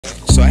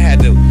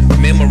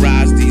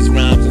memorize these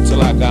rhymes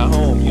until I got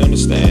home, you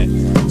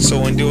understand?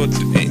 So,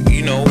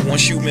 you know,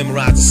 once you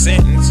memorize a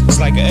sentence, it's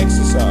like an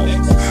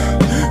exercise.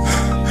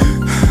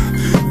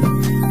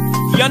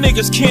 Y'all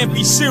niggas can't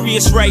be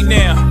serious right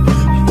now.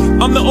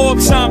 I'm the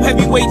all-time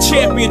heavyweight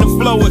champion of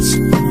flowers.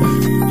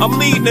 I'm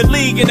leading the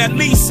league in at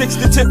least 6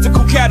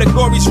 statistical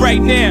categories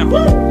right now.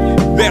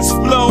 Best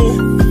flow,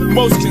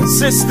 most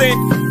consistent,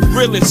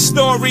 realest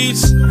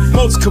stories,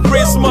 most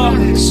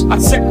charisma. I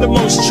set the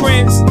most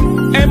trends,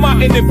 and my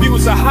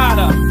interviews are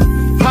hotter.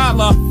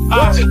 Holla,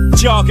 I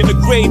jog in the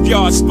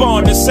graveyard,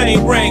 spawn the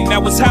same ring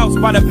that was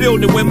housed by the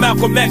building when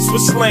Malcolm X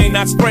was slain.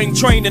 I spring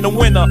train in the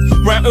winter,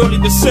 around early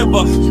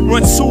December,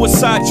 run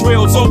suicide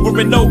drills over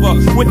and over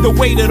with the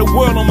weight of the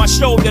world on my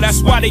shoulder.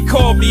 That's why they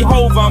call me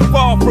Hov. I'm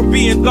far from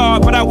being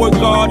God, but I work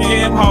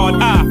goddamn hard.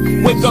 I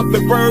wake up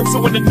the birds,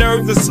 so when the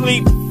nerves are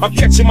asleep, I'm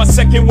catching my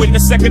second wind the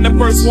second the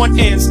first one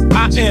ends.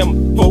 I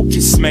am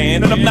focused,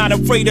 man, and I'm not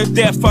afraid of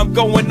death. I'm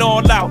going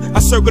all out. I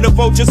circle the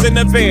vultures in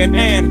the van,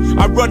 and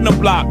I run the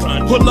block.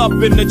 Pull up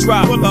in the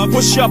drop,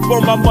 push up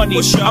on my money.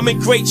 I'm in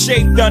great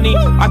shape, Dunny.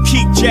 I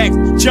keep jack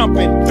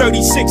jumping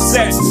 36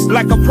 sets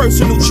like a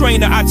personal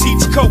trainer. I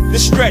teach coke to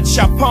stretch.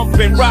 I pump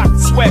and rock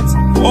sweats.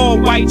 All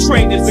white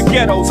trainers, the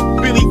ghettos,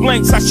 Billy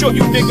Blanks. I show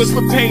you niggas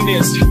what pain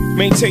is.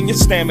 Maintain your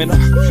stamina,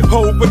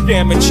 hold with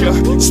amateur.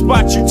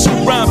 Spot you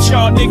 2 rhymes,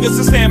 y'all niggas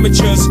is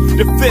amateurs.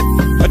 The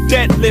 5th, a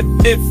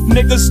deadlift. If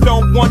niggas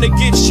don't wanna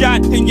get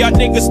shot, then y'all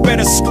niggas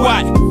better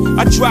squat.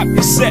 I drop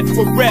your set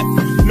for rep.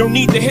 No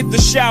need to hit the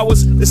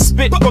showers. The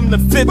spit from the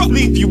 5th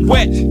leave you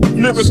wet.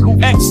 Lyrical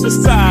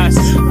exercise.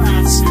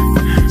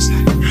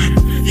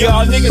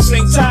 Y'all niggas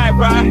ain't tired,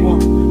 right? 1,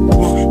 2,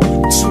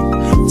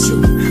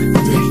 3,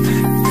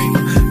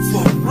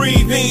 4.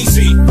 Breathe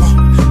easy.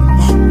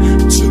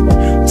 1, 2,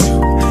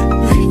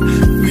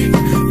 3,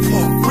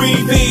 4.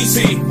 Breathe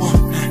easy. 1,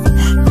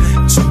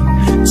 2,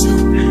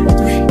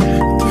 3,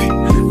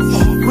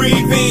 4.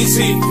 Breathe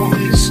easy.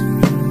 1,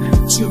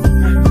 2,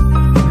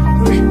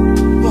 3,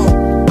 4.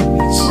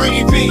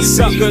 Breathe easy.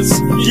 Suckers,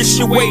 get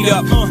your weight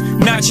up,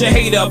 not your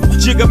hate up.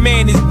 Jigga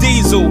man is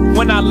diesel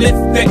when I lift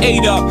the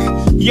 8 up.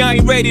 You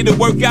ain't ready to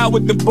work out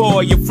with the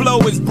boy. Your flow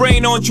is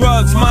brain on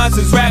drugs, mine's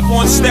is rap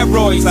on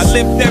steroids. I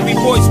lift every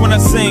voice when I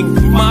sing.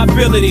 My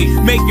ability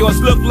make yours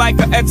look like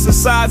an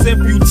exercise in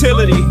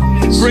futility.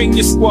 Bring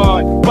your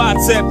squad,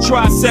 bicep,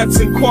 triceps,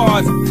 and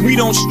quads. We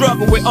don't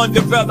struggle with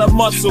undeveloped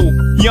muscle.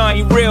 You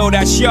ain't real,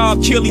 that's y'all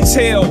Achilles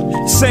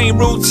heel. Same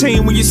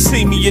routine when you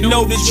see me, you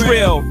know the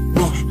drill.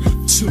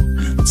 1, 2,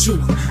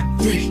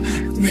 3,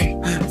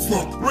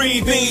 4.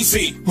 Breathe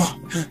easy.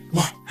 1,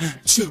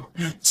 2,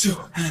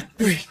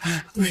 3,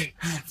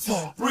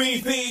 4.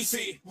 Breathe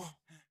easy.